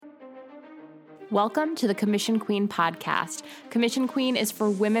Welcome to the Commission Queen podcast. Commission Queen is for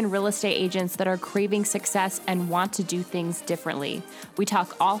women real estate agents that are craving success and want to do things differently. We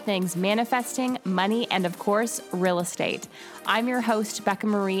talk all things manifesting, money, and of course, real estate. I'm your host, Becca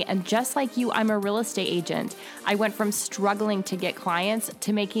Marie, and just like you, I'm a real estate agent. I went from struggling to get clients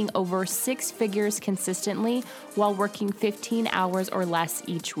to making over 6 figures consistently while working 15 hours or less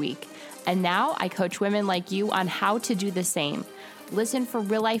each week. And now I coach women like you on how to do the same. Listen for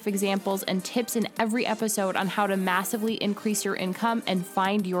real-life examples and tips in every episode on how to massively increase your income and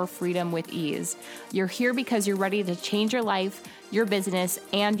find your freedom with ease. You're here because you're ready to change your life, your business,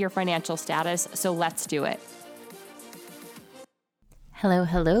 and your financial status, so let's do it.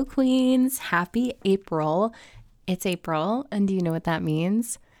 Hello, queens. Happy April. It's April, and do you know what that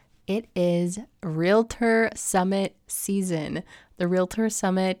means? It is Realtor Summit season. The Realtor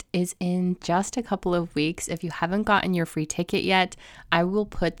Summit is in just a couple of weeks. If you haven't gotten your free ticket yet, I will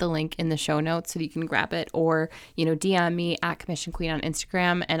put the link in the show notes so that you can grab it, or, DM me at Commission Queen on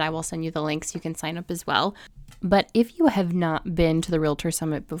Instagram and I will send you the link so you can sign up as well. But if you have not been to the Realtor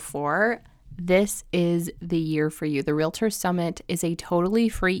Summit before, this is the year for you. The Realtor Summit is a totally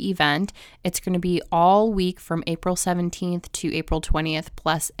free event. It's going to be all week from April 17th to April 20th,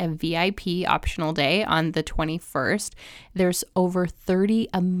 plus a VIP optional day on the 21st. There's over 30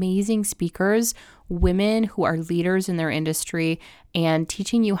 amazing speakers, women who are leaders in their industry, and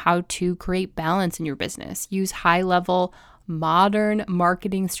teaching you how to create balance in your business, use high-level modern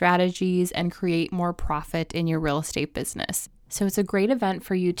marketing strategies, and create more profit in your real estate business. So it's a great event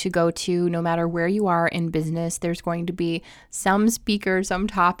for you to go to no matter where you are in business. There's going to be some speaker, some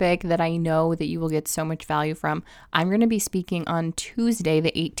topic that I know that you will get so much value from. I'm going to be speaking on Tuesday,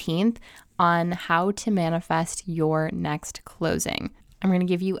 the 18th, on how to manifest your next closing. I'm going to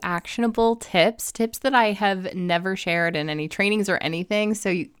give you actionable tips that I have never shared in any trainings or anything. So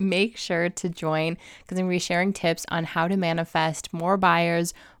you make sure to join, because I'm going to be sharing tips on how to manifest more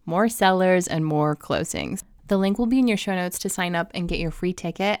buyers, more sellers, and more closings. The link will be in your show notes to sign up and get your free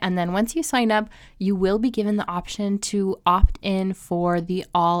ticket. And then once you sign up, you will be given the option to opt in for the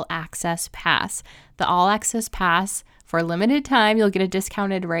All Access Pass. The All Access Pass, for a limited time, you'll get a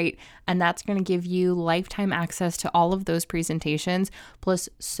discounted rate, and that's going to give you lifetime access to all of those presentations, plus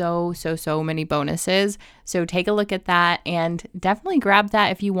so many bonuses. So take a look at that and definitely grab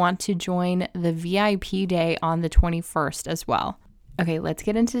that if you want to join the VIP day on the 21st as well. Okay, let's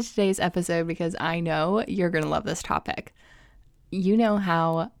get into today's episode because I know you're going to love this topic. You know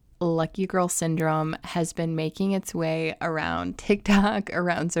how Lucky Girl Syndrome has been making its way around TikTok,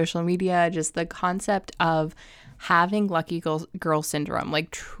 around social media, just the concept of having Lucky Girl Syndrome,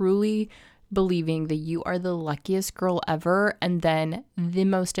 like truly believing that you are the luckiest girl ever, and then the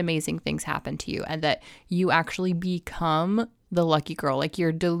most amazing things happen to you, and that you actually become the lucky girl. Like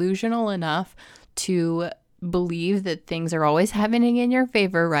you're delusional enough to believe that things are always happening in your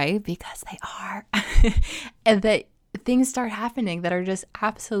favor, right? Because they are. And that things start happening that are just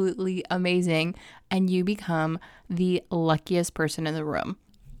absolutely amazing, and you become the luckiest person in the room.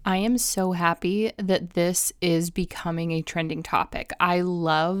 I am so happy that this is becoming a trending topic. I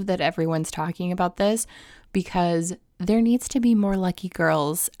love that everyone's talking about this because there needs to be more lucky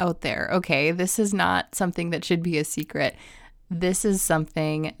girls out there. Okay, this is not something that should be a secret. This is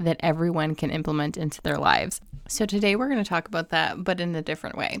something that everyone can implement into their lives. So today we're going to talk about that, but in a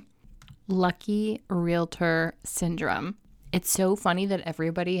different way. Lucky Realtor Syndrome. It's so funny that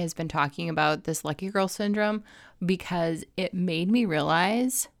everybody has been talking about this Lucky Girl Syndrome because it made me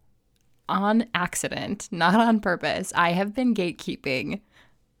realize on accident, not on purpose, I have been gatekeeping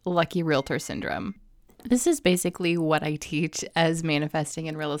Lucky Realtor Syndrome. This is basically what I teach as manifesting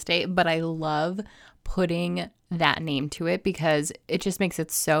in real estate, but I love putting that name to it because it just makes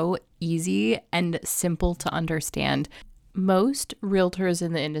it so easy and simple to understand. Most realtors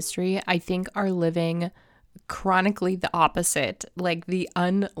in the industry, I think, are living chronically the opposite. Like the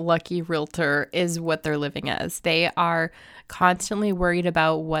unlucky realtor is what they're living as. They are constantly worried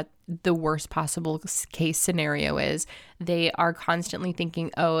about what the worst possible case scenario is. They are constantly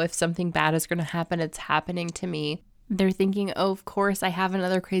thinking, oh, if something bad is going to happen, it's happening to me. They're thinking, oh, of course, I have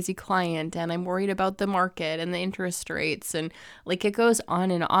another crazy client and I'm worried about the market and the interest rates. And like it goes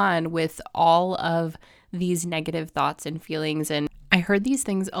on with all of these negative thoughts and feelings. And I heard these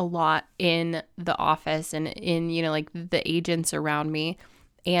things a lot in the office and in, like the agents around me,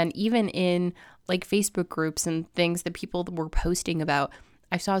 and even in like Facebook groups and things that people were posting about.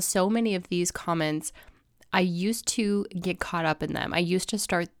 I saw so many of these comments. I used to get caught up in them. I used to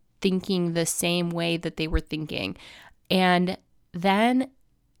start thinking the same way that they were thinking. And then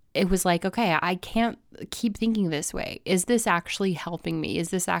it was like, okay, I can't keep thinking this way. Is this actually helping me? Is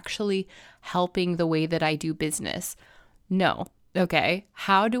this actually helping the way that I do business? No. Okay.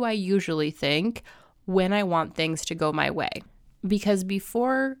 How do I usually think when I want things to go my way? Because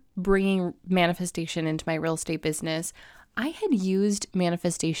before bringing manifestation into my real estate business, I had used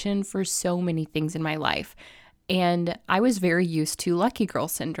manifestation for so many things in my life. And I was very used to lucky girl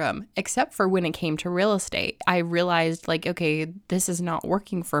syndrome, except for when it came to real estate. I realized, like, okay, this is not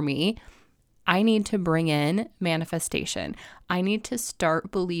working for me. I need to bring in manifestation. I need to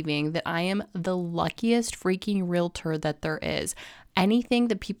start believing that I am the luckiest freaking realtor that there is. Anything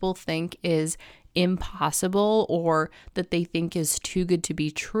that people think is impossible, or that they think is too good to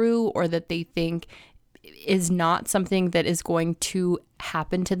be true, or that they think is not something that is going to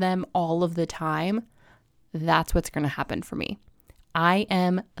happen to them all of the time, that's what's going to happen for me. I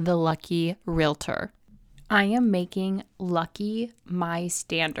am the lucky realtor. I am making lucky my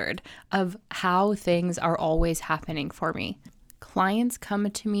standard of how things are always happening for me. Clients come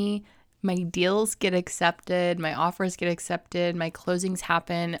to me, my deals get accepted, my offers get accepted, my closings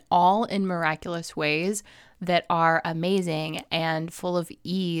happen all in miraculous ways that are amazing and full of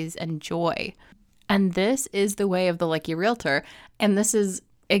ease and joy. And this is the way of the lucky realtor. And this is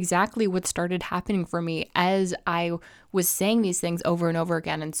exactly what started happening for me as I was saying these things over and over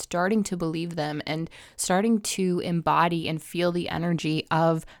again and starting to believe them and starting to embody and feel the energy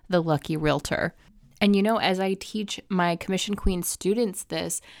of the lucky realtor. And as I teach my Commission Queen students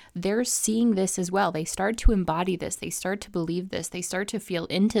this, they're seeing this as well. They start to embody this. They start to believe this. They start to feel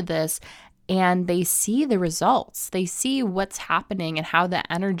into this, and they see the results. They see what's happening and how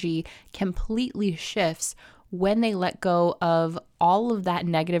the energy completely shifts when they let go of all of that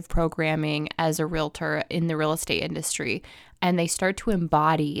negative programming as a realtor in the real estate industry, and they start to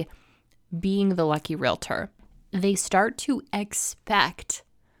embody being the lucky realtor. They start to expect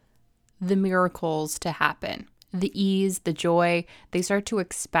the miracles to happen, the ease, the joy. They start to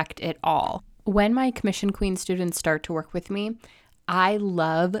expect it all. When my Commission Queen students start to work with me, I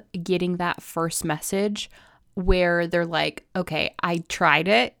love getting that first message where they're like, okay, I tried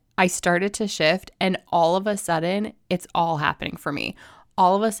it. I started to shift, and all of a sudden, it's all happening for me.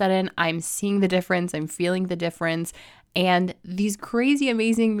 All of a sudden, I'm seeing the difference. I'm feeling the difference. And these crazy,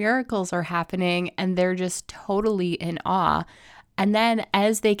 amazing miracles are happening, and they're just totally in awe. And then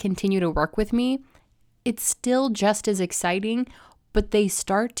as they continue to work with me, it's still just as exciting, but they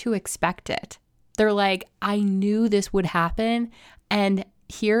start to expect it. They're like, I knew this would happen, and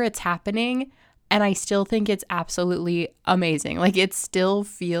here it's happening. And I still think it's absolutely amazing. Like, it still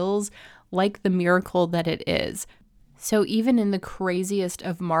feels like the miracle that it is. So even in the craziest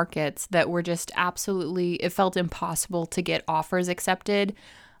of markets that were just absolutely, it felt impossible to get offers accepted,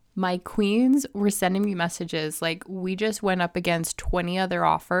 my queens were sending me messages like, we just went up against 20 other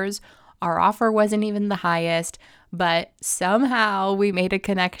offers. Our offer wasn't even the highest, but somehow we made a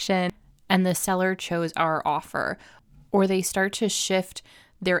connection and the seller chose our offer. Or they start to shift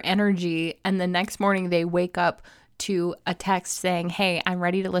their energy, and the next morning they wake up to a text saying, hey, I'm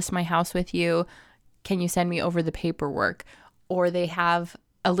ready to list my house with you. Can you send me over the paperwork? Or they have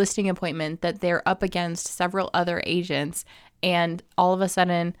a listing appointment that they're up against several other agents, and all of a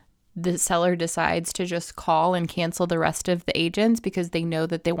sudden the seller decides to just call and cancel the rest of the agents because they know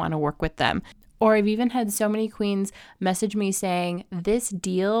that they want to work with them. Or I've even had so many queens message me saying, this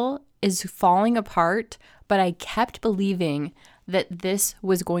deal is falling apart, but I kept believing that this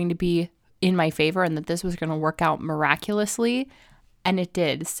was going to be in my favor and that this was going to work out miraculously. And it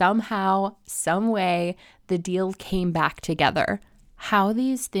did. Somehow, some way, the deal came back together. How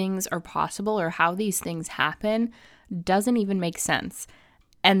these things are possible or how these things happen doesn't even make sense.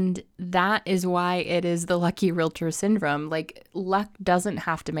 And that is why it is the lucky realtor syndrome. Like, luck doesn't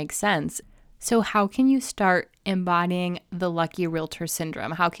have to make sense. So how can you start embodying the lucky realtor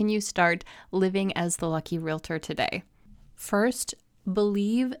syndrome? How can you start living as the lucky realtor today? First,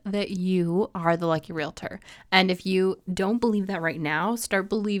 believe that you are the lucky realtor. And if you don't believe that right now, start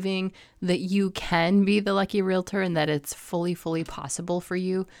believing that you can be the lucky realtor and that it's fully, fully possible for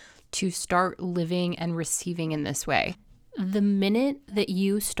you to start living and receiving in this way. The minute that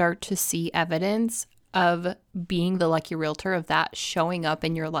you start to see evidence of being the lucky realtor, of that showing up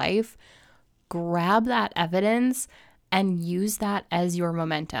in your life, grab that evidence and use that as your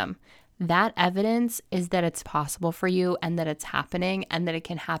momentum. That evidence is that it's possible for you and that it's happening and that it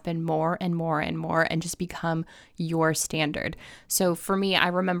can happen more and more and more and just become your standard. So for me, I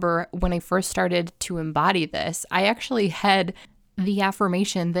remember when I first started to embody this, I actually had the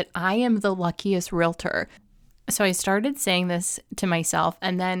affirmation that I am the luckiest realtor. So I started saying this to myself,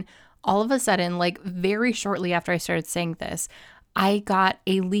 and then all of a sudden, like very shortly after I started saying this, I got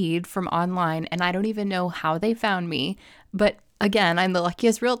a lead from online, and I don't even know how they found me. But again, I'm the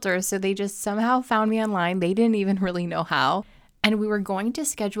luckiest realtor, so they just somehow found me online. They didn't even really know how. And we were going to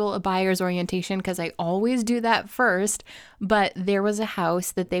schedule a buyer's orientation because I always do that first. But there was a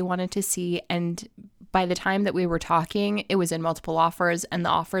house that they wanted to see. And by the time that we were talking, it was in multiple offers, and the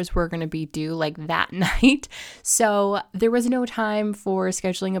offers were going to be due like that night. So there was no time for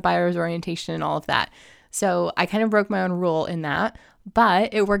scheduling a buyer's orientation and all of that. So I kind of broke my own rule in that,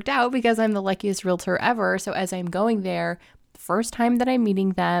 but it worked out because I'm the luckiest realtor ever. So as I'm going there, first time that I'm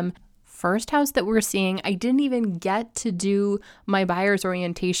meeting them, first house that we're seeing, I didn't even get to do my buyer's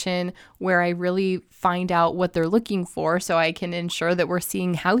orientation where I really find out what they're looking for so I can ensure that we're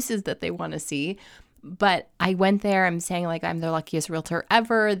seeing houses that they want to see. But I went there, I'm saying like I'm the luckiest realtor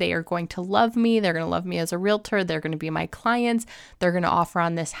ever. They are going to love me. They're going to love me as a realtor. They're going to be my clients. They're going to offer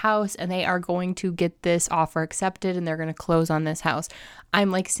on this house, and they are going to get this offer accepted, and they're going to close on this house.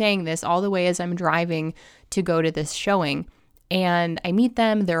 I'm like saying this all the way as I'm driving to go to this showing. And I meet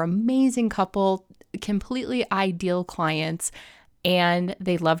them. They're an amazing couple, completely ideal clients, and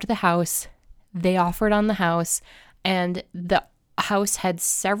they loved the house. They offered on the house, and the house had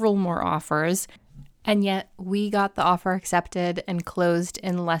several more offers. And yet we got the offer accepted and closed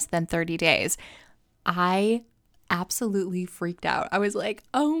in less than 30 days. I absolutely freaked out. I was like,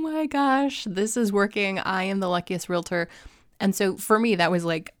 oh my gosh, this is working. I am the luckiest realtor. And so for me, that was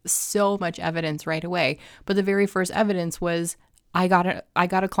like so much evidence right away. But the very first evidence was I got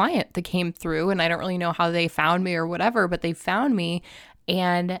a client that came through, and I don't really know how they found me or whatever, but they found me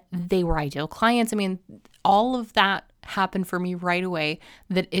and they were ideal clients. I mean, all of that happened for me right away,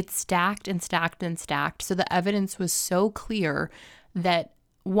 that it stacked and stacked and stacked. So the evidence was so clear that,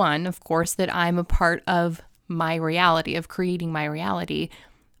 one, of course, that I'm a part of my reality, of creating my reality,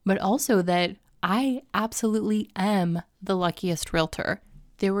 but also that I absolutely am the luckiest realtor.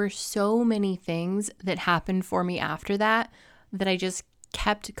 There were so many things that happened for me after that I just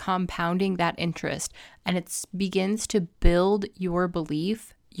kept compounding that interest, and it begins to build your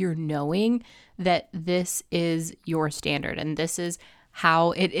belief, your knowing that this is your standard and this is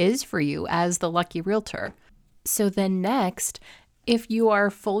how it is for you as the lucky realtor. So then next, if you are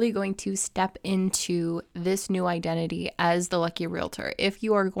fully going to step into this new identity as the lucky realtor, if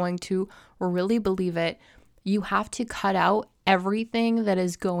you are going to really believe it, you have to cut out everything that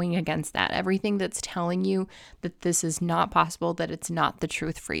is going against that, everything that's telling you that this is not possible, that it's not the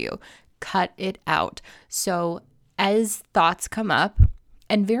truth for you. Cut it out. So as thoughts come up,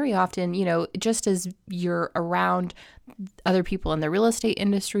 and very often, just as you're around other people in the real estate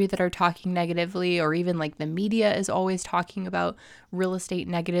industry that are talking negatively, or even like the media is always talking about real estate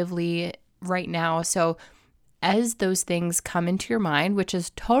negatively right now. So as those things come into your mind, which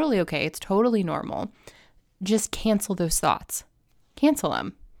is totally okay, it's totally normal, just cancel those thoughts. Cancel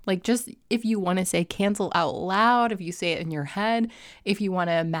them. Like, just if you want to say cancel out loud, if you say it in your head, if you want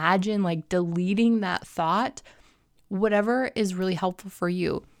to imagine like deleting that thought, whatever is really helpful for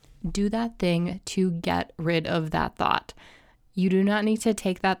you, do that thing to get rid of that thought. You do not need to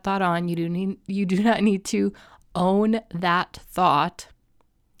take that thought on. You do not need to own that thought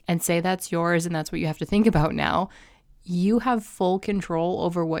and say that's yours and that's what you have to think about now. You have full control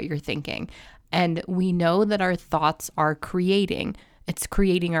over what you're thinking. And we know that our thoughts are it's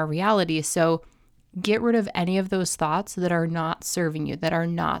creating our reality. So get rid of any of those thoughts that are not serving you, that are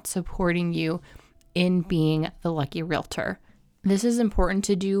not supporting you in being the lucky realtor. This is important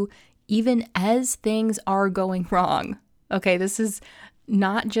to do even as things are going wrong. Okay, this is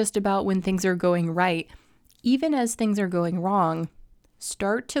not just about when things are going right. Even as things are going wrong,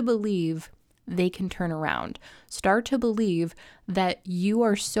 start to believe they can turn around. Start to believe that you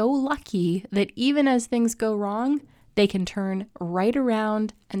are so lucky that even as things go wrong, they can turn right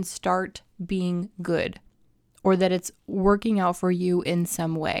around and start being good, or that it's working out for you in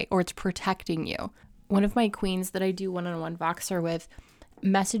some way, or it's protecting you. One of my queens that I do one-on-one Voxer with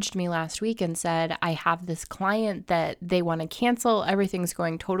messaged me last week and said, I have this client that they want to cancel. Everything's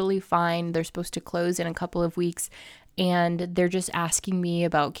going totally fine. They're supposed to close in a couple of weeks, and they're just asking me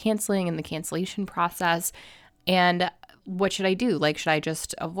about canceling and the cancellation process. And what should I do? Like, should I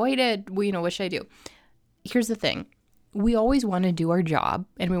just avoid it? Well, what should I do? Here's the thing. We always want to do our job,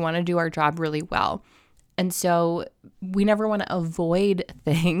 and we want to do our job really well. And so we never want to avoid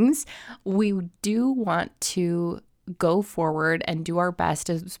things. We do want to go forward and do our best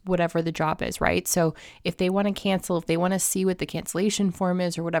as whatever the job is, right? So if they want to cancel, if they want to see what the cancellation form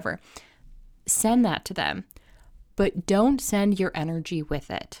is or whatever, send that to them. But don't send your energy with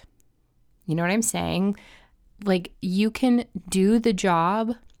it. You know what I'm saying? Like, you can do the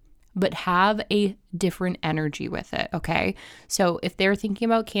job but have a different energy with it, okay? So if they're thinking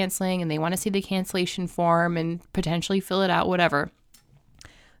about canceling and they want to see the cancellation form and potentially fill it out, whatever,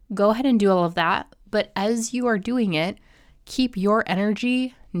 go ahead and do all of that. But as you are doing it, keep your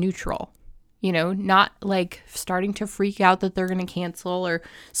energy neutral. Not like starting to freak out that they're going to cancel or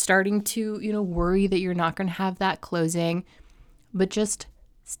starting to, worry that you're not going to have that closing, but just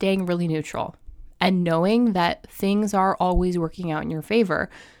staying really neutral and knowing that things are always working out in your favor.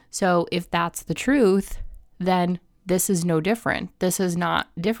 So if that's the truth, then this is no different. This is not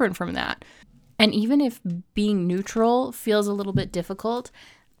different from that. And even if being neutral feels a little bit difficult,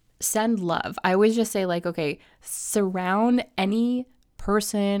 send love. I always just say okay, surround any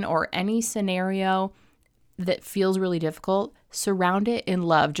person or any scenario that feels really difficult, surround it in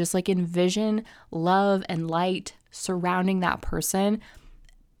love. Just envision love and light surrounding that person,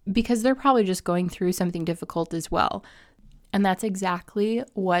 because they're probably just going through something difficult as well. And that's exactly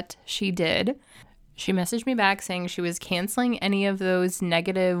what she did. She messaged me back saying she was canceling any of those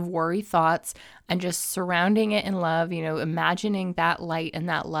negative worry thoughts and just surrounding it in love, imagining that light and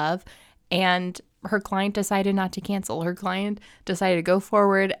that love. And her client decided not to cancel. Her client decided to go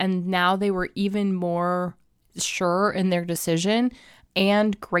forward, and now they were even more sure in their decision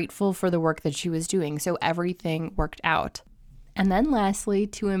and grateful for the work that she was doing. So everything worked out. And then lastly,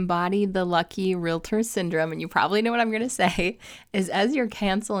 to embody the lucky realtor syndrome, and you probably know what I'm going to say, is as you're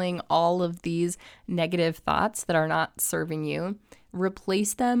canceling all of these negative thoughts that are not serving you,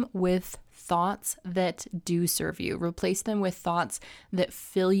 replace them with thoughts that do serve you. Replace them with thoughts that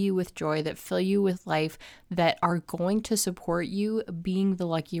fill you with joy, that fill you with life, that are going to support you being the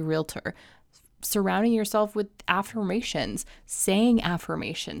lucky realtor. Surrounding yourself with affirmations, saying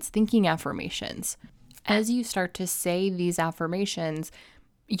affirmations, thinking affirmations. As you start to say these affirmations,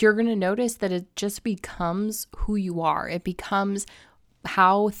 you're going to notice that it just becomes who you are. It becomes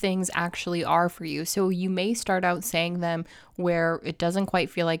how things actually are for you. So you may start out saying them where it doesn't quite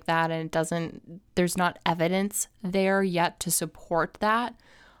feel like that, and there's not evidence there yet to support that.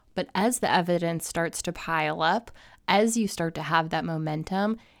 But as the evidence starts to pile up, as you start to have that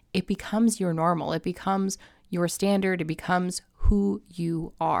momentum, it becomes your normal. It becomes your standard. It becomes who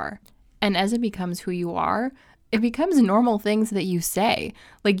you are. And as it becomes who you are, it becomes normal things that you say.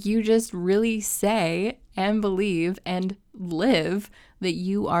 You just really say and believe and live that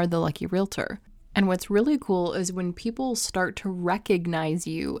you are the lucky realtor. And what's really cool is when people start to recognize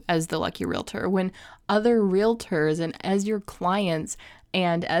you as the lucky realtor, when other realtors and as your clients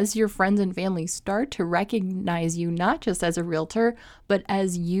and as your friends and family start to recognize you not just as a realtor, but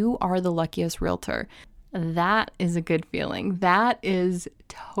as you are the luckiest realtor. That is a good feeling. That is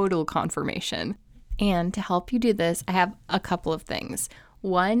total confirmation. And to help you do this, I have a couple of things.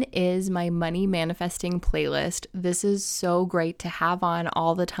 One is my money manifesting playlist. This is so great to have on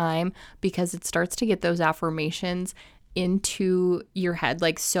all the time because it starts to get those affirmations into your head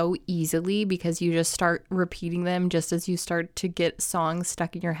so easily, because you just start repeating them just as you start to get songs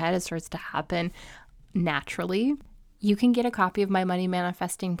stuck in your head. It starts to happen naturally. You can get a copy of my money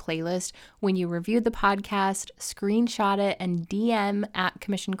manifesting playlist when you review the podcast, screenshot it, and DM at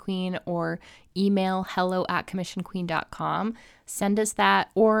Commission Queen or email hello@commissionqueen.com. Send us that.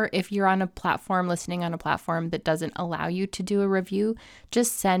 Or if you're on a platform, listening on a platform that doesn't allow you to do a review,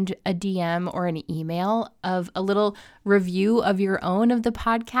 just send a DM or an email of a little review of your own of the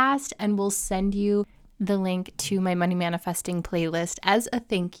podcast, and we'll send you the link to my money manifesting playlist as a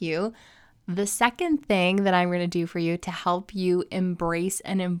thank you. The second thing that I'm going to do for you to help you embrace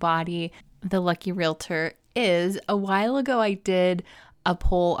and embody the lucky realtor is, a while ago I did a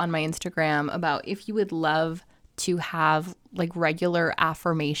poll on my Instagram about if you would love to have regular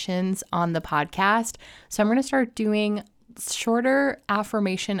affirmations on the podcast. So I'm going to start doing shorter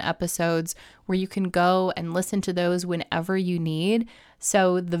affirmation episodes where you can go and listen to those whenever you need.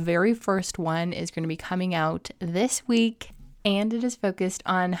 So the very first one is going to be coming out this week, and it is focused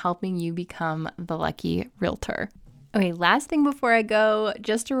on helping you become the lucky realtor. Okay, last thing before I go,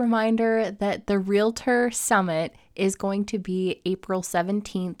 just a reminder that the Realtor Summit is going to be April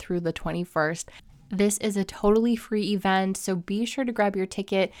 17th through the 21st. This is a totally free event, so be sure to grab your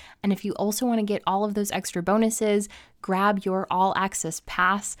ticket. And if you also want to get all of those extra bonuses, grab your all access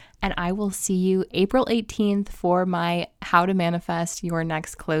pass, and I will see you April 18th for my How to Manifest Your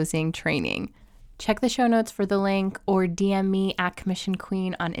Next Closing training. Check the show notes for the link or DM me at Commission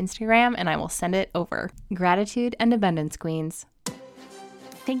Queen on Instagram and I will send it over. Gratitude and abundance, queens.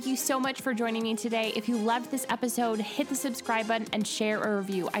 Thank you so much for joining me today. If you loved this episode, hit the subscribe button and share a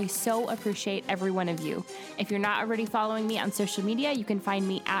review. I so appreciate every one of you. If you're not already following me on social media, you can find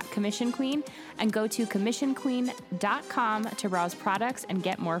me at Commission Queen and go to commissionqueen.com to browse products and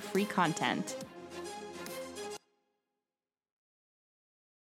get more free content.